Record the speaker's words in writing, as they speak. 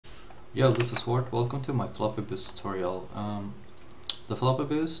Yo, this is Swart. Welcome to my Floppyboost tutorial. The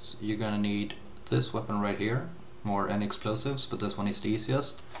Floppyboost, you're gonna need this weapon right here, or any explosives, but this one is the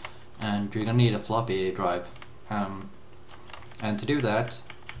easiest. And you're gonna need a floppy drive. And to do that,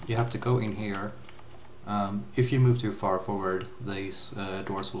 you have to go in here. If you move too far forward, these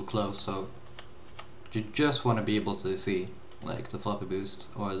doors will close, so you just want to be able to see like the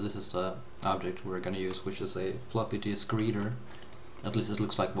Floppyboost, or this is the object we're gonna use, which is a floppy disk reader. At least it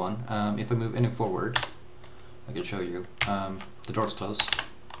looks like one. If I move any forward, I can show you. The door's closed.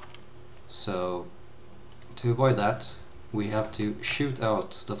 So to avoid that, we have to shoot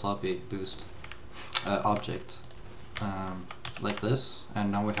out the Floppyboost object like this.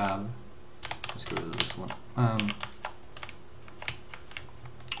 And now we have, let's go to this one.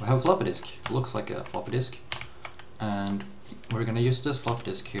 We have a floppy disk. It looks like a floppy disk, and we're gonna use this floppy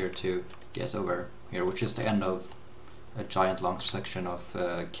disk here to get over here, which is the end of a giant long section of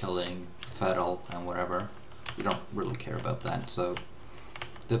killing F.E.A.R and whatever. We don't really care about that. So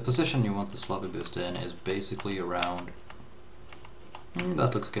the position you want this Floppyboost in is basically around,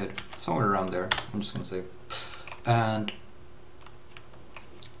 that looks good, somewhere around there, I'm just gonna say. And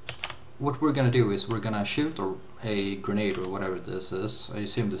what we're gonna do is we're gonna shoot a grenade or whatever this is. I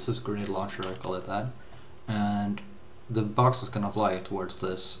assume this is grenade launcher, I call it that. And the box is gonna fly towards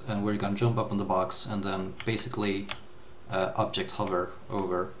this, and we're gonna jump up on the box and then basically object hover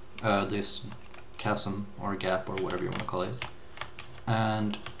over this chasm or gap or whatever you want to call it.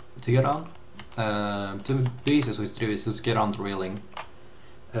 And to get on, the easiest way to do is just get on the railing,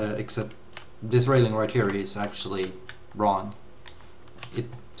 except this railing right here is actually wrong. It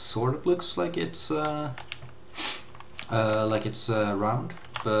sort of looks like it's round,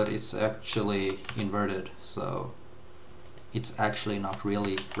 but it's actually inverted, so it's actually not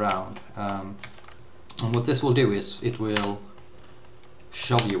really round. And what this will do is it will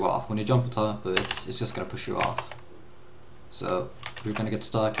shove you off. When you jump on top of it, it's just going to push you off. So you're going to get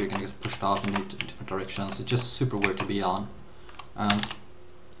stuck, you're going to get pushed off in different directions. It's just super weird to be on.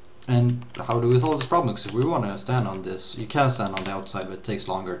 And how do we solve this problem? Because if we want to stand on this, you can stand on the outside, but it takes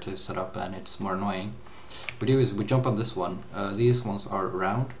longer to set up and it's more annoying. What we do is we jump on this one. These ones are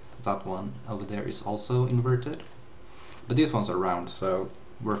round. That one over there is also inverted. But these ones are round, so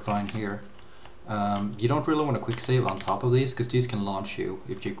we're fine here. You don't really want to quick save on top of these, because these can launch you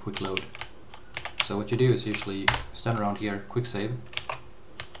if you quick load. So what you do is usually stand around here, quick save,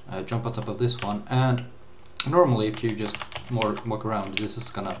 jump on top of this one, and normally if you just walk around, this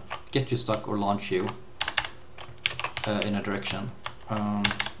is gonna get you stuck or launch you in a direction.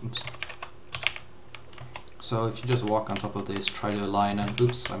 Oops. So if you just walk on top of this, try to align, and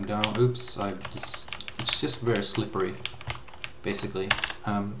oops, I'm down, oops, it's just very slippery, basically.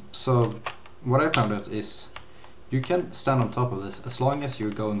 So what I found out is you can stand on top of this as long as you're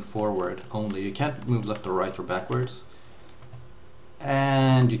going forward only. You can't move left or right or backwards,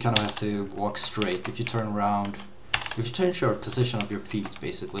 and you kind of have to walk straight. If you turn around, if you change your position of your feet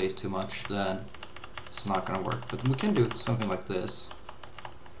basically too much, then it's not gonna work. But we can do something like this.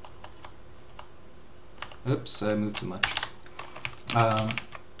 Oops, I moved too much.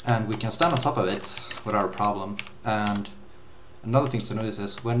 And we can stand on top of it without a problem. And another thing to notice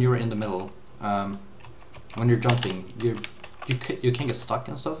is when you're in the middle, when you're jumping, you can get stuck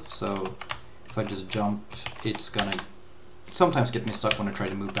and stuff. So if I just jump, it's gonna sometimes get me stuck when I try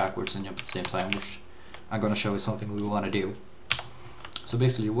to move backwards and jump at the same time, which I'm gonna show is something we want to do. So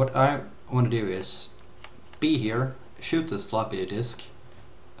basically, what I want to do is be here, shoot this floppy disk,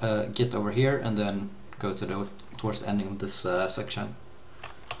 get over here, and then go to towards the ending of this section.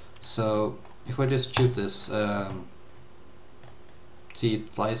 So if I just shoot this, see it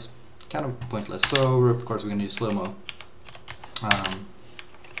flies, kind of pointless. So of course we're going to use slow-mo.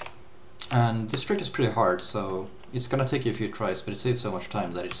 And this trick is pretty hard, so it's going to take you a few tries, but it saves so much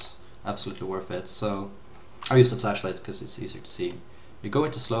time that it's absolutely worth it. So I use the flashlight because it's easier to see. You go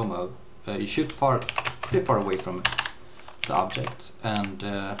into slow-mo, you shoot pretty far away from the object, and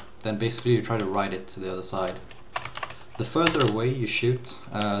then basically you try to ride it to the other side. The further away you shoot,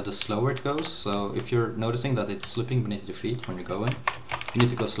 the slower it goes. So if you're noticing that it's slipping beneath your feet when you're going, you need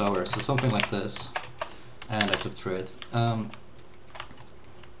to go slower. So something like this, and I clipped through it, and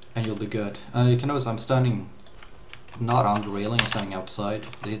you'll be good. You can notice I'm standing not on the railing, I'm standing outside.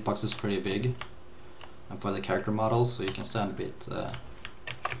 The hitbox is pretty big, and for the character model, so you can stand a bit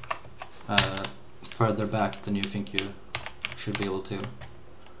further back than you think you should be able to.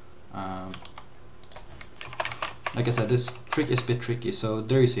 Like I said, this trick is a bit tricky, so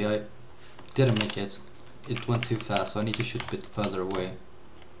there you see I didn't make it. It went too fast, so I need to shoot a bit further away.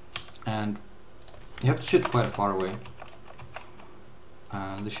 And You have to shoot quite far away.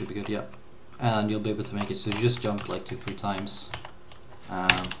 This should be good, yeah. And you'll be able to make it so you just jump like 2-3 times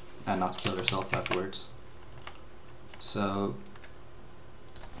and not kill yourself afterwards. So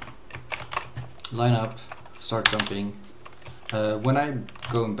line up, start jumping. When I'm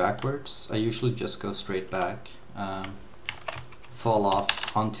going backwards, I usually just go straight back, fall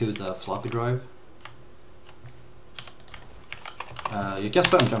off onto the floppy drive. You can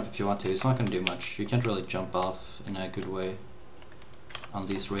spam jump if you want to, it's not going to do much. You can't really jump off in a good way on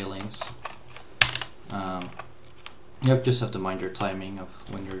these railings. You just have to mind your timing of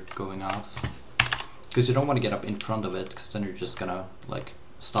when you're going off, because you don't want to get up in front of it, because then you're just gonna like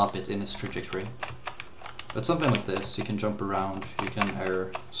stop it in its trajectory. But something like this, you can jump around, you can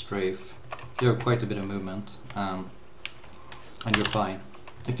air, strafe, you have quite a bit of movement, and you're fine.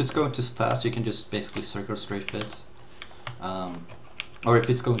 If it's going too fast, you can just basically circle strafe it, or if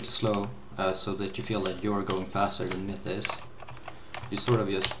it's going too slow, so that you feel that you're going faster than it is, you sort of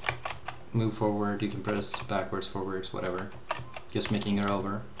just move forward, you can press backwards, forwards, whatever, just making it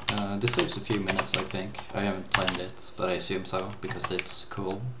over. This saves a few minutes, I think. I haven't timed it, but I assume so, because it's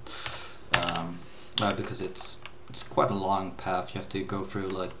cool. Because it's quite a long path. You have to go through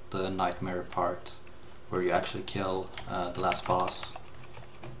like the nightmare part, where you actually kill the last boss.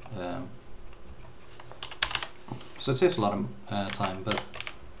 So it saves a lot of time, but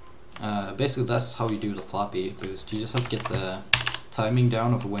basically that's how you do the floppy boost. You just have to get the timing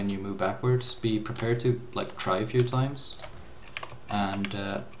down of when you move backwards, be prepared to like try a few times, and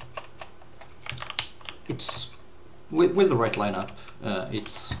it's with the right lineup,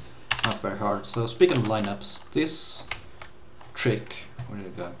 it's not very hard. So speaking of lineups, this trick, where did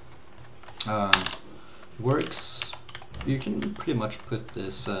it go, works. You can pretty much put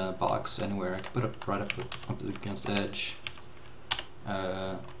this box anywhere. I can put it right up against the edge.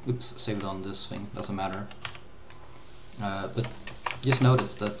 Oops, save it on this thing, doesn't matter. But just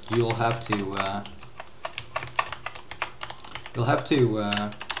notice that you'll have to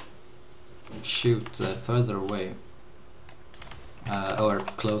shoot further away or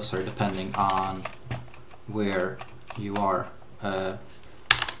closer, depending on where you are,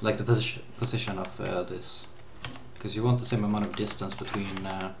 like the position of this, because you want the same amount of distance between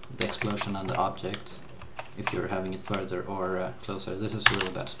the explosion and the object if you're having it further or closer. This is a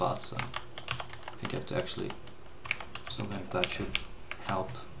really bad spot, so I think you have to actually, something like that should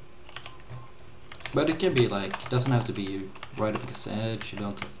help. But it can be like, it doesn't have to be right up against the edge,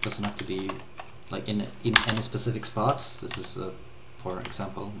 doesn't have to be like in any specific spots. This is for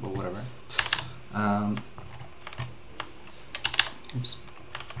example, or whatever. Oops.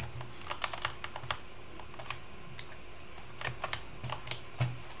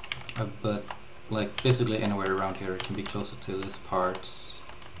 But like basically anywhere around here, it can be closer to this part,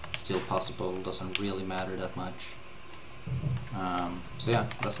 still possible, doesn't really matter that much. So yeah,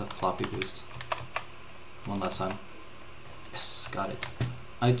 that's a floppy boost. One last time. Yes, got it.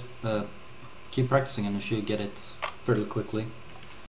 I keep practicing and you should get it fairly quickly.